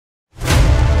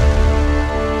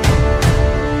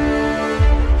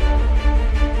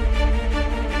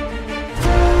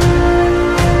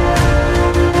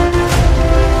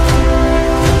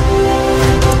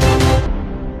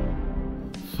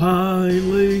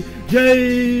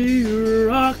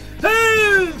J-Rocc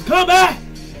has come back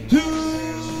to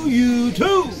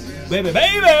YouTube, baby.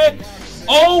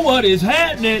 Oh, what is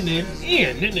happening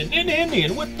in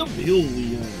with the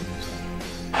millions?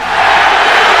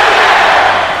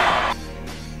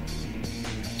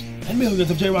 And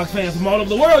millions of J-Rocc fans from all over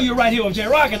the world, you're right here with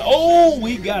J-Rocc, and oh,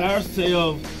 we got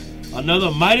ourselves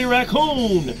another Mighty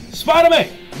Raccoon Spider-Man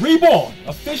Reborn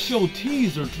official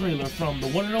teaser trailer from the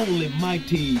one and only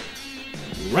Mighty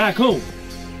Raccoon.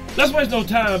 Let's waste no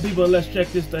time, people, and let's check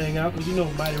this thing out, because you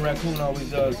know Mighty Raccoon always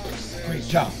does a great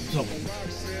job. So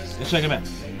let's check him out.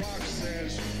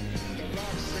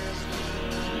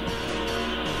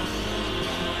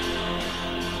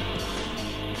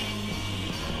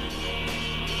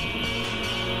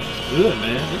 Good,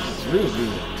 man. This is real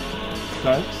good.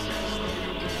 Okay.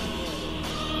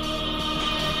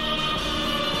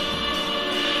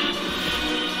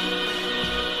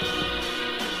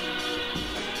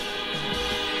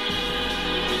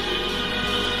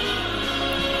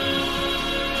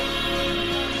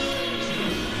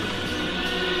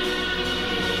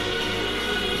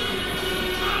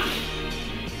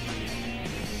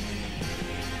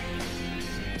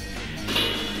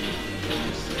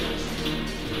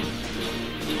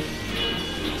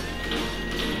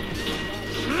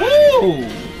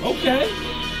 Okay.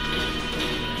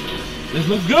 This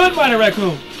looks good, Mighty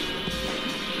Raccoon.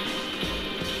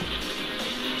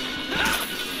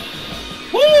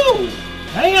 Woo!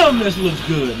 Damn, this looks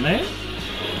good, man.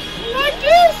 You like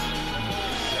this?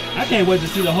 I can't wait to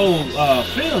see the whole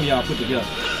film y'all put together.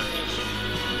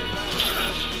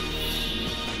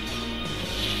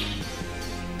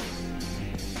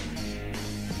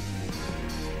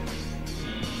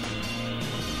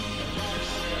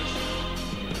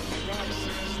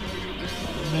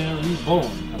 Reborn.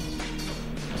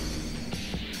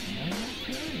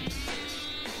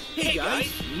 Hey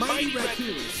guys, Mighty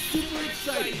Raccoon is super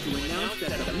excited to announce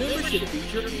that the membership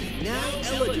feature is now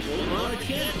eligible on our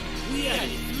channel. We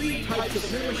added 3 types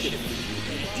of membership features,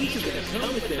 and each of them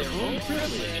come with their own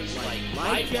privileges, like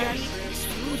live chatting,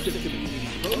 exclusive community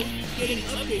posts, getting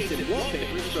updates and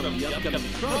wallpapers from the upcoming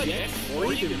projects,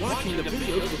 or even watching the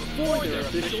videos before their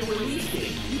official release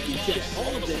date. You can check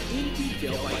all of them in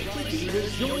detail by clicking the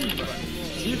Join button.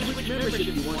 Choose which membership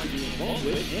you want to be involved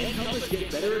with and help us get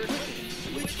better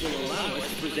equipment, which will allow us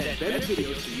to present better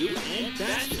videos to you and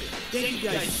faster. Thank you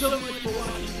guys so much for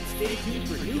watching, and stay tuned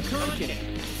for new content.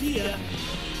 See ya!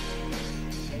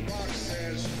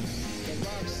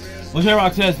 Well,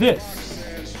 J-Rocc says this.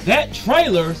 That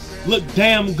trailer looked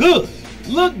damn good.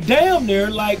 Looked damn near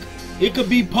like it could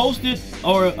be posted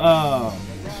or,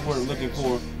 what's the word I'm looking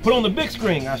for? Put on the big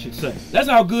screen, I should say. That's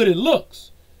how good it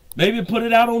looks. Maybe put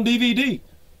it out on DVD.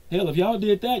 Hell, if y'all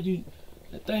did that,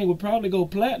 that thing would probably go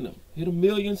platinum. Hit 1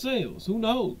 million sales. Who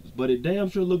knows? But it damn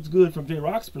sure looks good from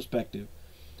J-Rocc's perspective.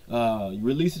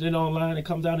 Releasing it online. It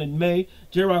comes out in May.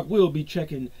 J-Rocc will be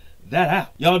checking that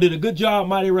out. Y'all did a good job,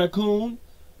 Mighty Raccoon.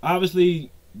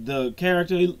 Obviously, the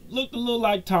character looked a little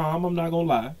like Tom. I'm not going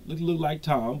to lie. Looked a little like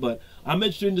Tom. But I'm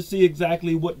interested to see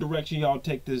exactly what direction y'all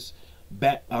take this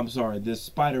this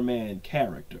Spider-Man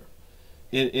character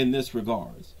in this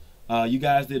regards. You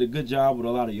guys did a good job with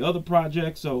a lot of your other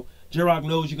projects, so J-Rocc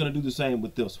knows you're going to do the same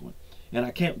with this one. And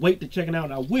I can't wait to check it out,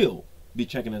 and I will be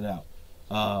checking it out.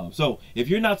 So if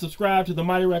you're not subscribed to the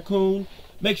Mighty Raccoon,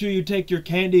 make sure you take your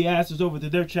candy asses over to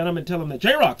their channel and tell them that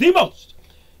J-Rocc, the most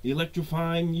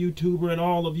electrifying YouTuber in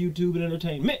all of YouTube and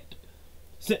entertainment,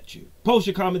 sent you. Post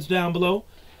your comments down below.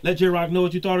 Let J-Rocc know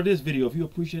what you thought of this video if you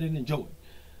appreciate it and enjoy it.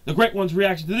 The Great One's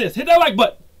reaction to this. Hit that like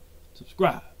button,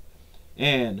 subscribe,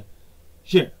 and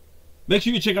share. Make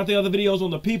sure you check out the other videos on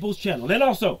the People's channel. And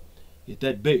also, hit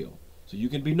that bell so you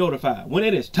can be notified when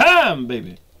it is time,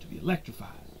 baby, to be electrified.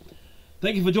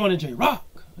 Thank you for joining J-Rocc.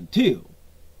 Until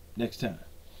next time.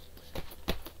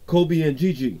 Kobe and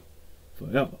Gigi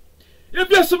forever. If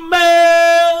you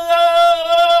smell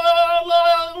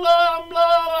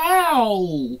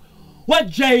what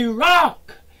J-Rocc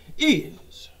is